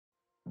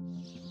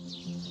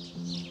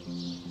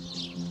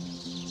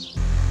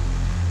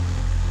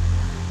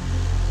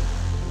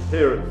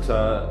Here at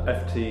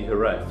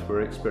FTEJerez,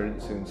 we're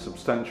experiencing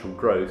substantial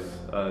growth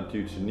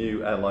due to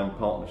new airline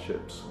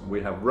partnerships. We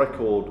have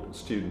record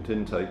student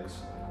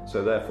intakes,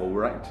 so therefore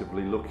we're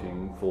actively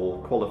looking for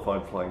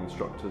qualified flying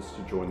instructors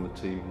to join the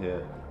team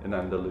here in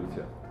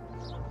Andalusia.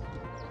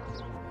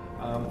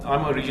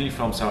 I'm originally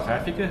from South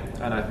Africa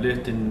and I've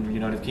lived in the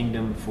United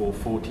Kingdom for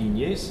 14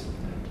 years.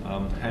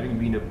 Having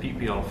been a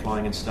PPL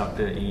flying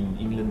instructor in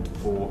England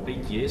for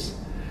 8 years,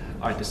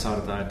 I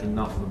decided I had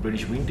enough of the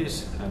British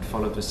winters and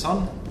followed the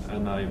sun,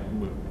 and I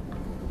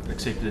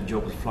accepted a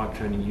job with flight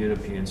training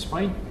Europe here in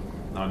Spain.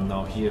 I'm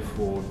now here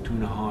for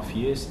 2.5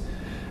 years,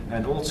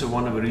 and also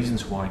one of the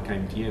reasons why I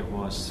came here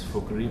was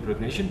for career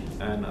progression,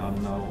 and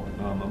I'm now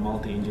a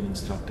multi-engine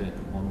instructor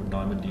on the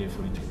Diamond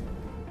DF42.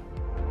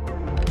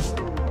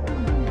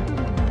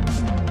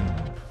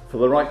 For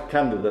the right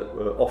candidate,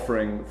 we're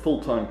offering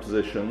full-time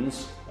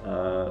positions,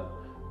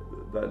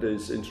 that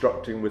is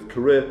instructing with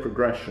career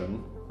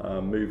progression,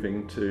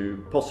 moving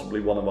to possibly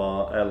one of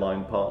our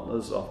airline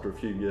partners after a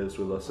few years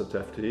with us at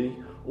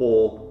FTE,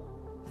 or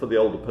for the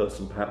older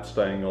person perhaps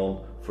staying on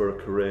for a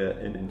career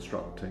in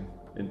instructing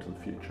into the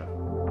future.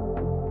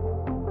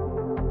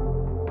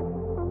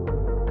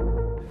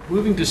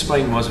 Moving to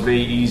Spain was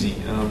very easy.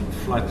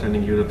 Flight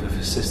Training Europe have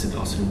assisted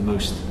us in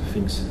most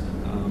things.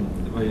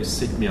 They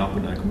set me up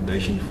in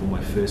accommodation for my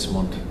first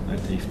month at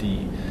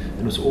FTE.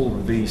 It was all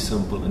very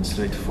simple and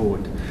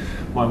straightforward.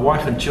 My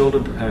wife and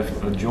children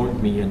have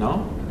joined me here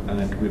now,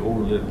 and we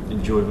all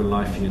enjoy the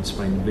life here in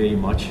Spain very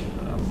much.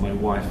 My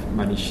wife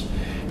managed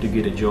to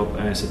get a job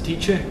as a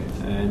teacher,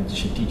 and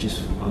she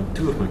teaches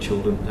 2 of my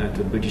children at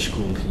the British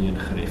school here in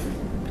Jerez.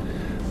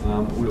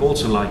 We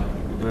also like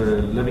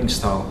the living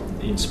style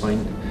in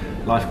Spain.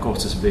 Life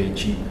cost is very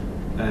cheap,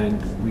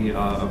 and we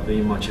are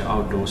very much an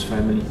outdoors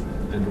family,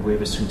 and the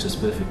weather suits us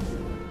perfect.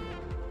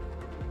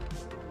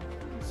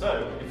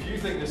 So, if you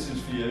think this is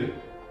for you,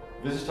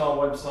 visit our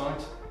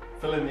website,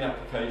 fill in the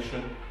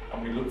application,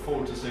 and we look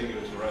forward to seeing you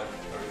at Jerez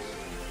very soon.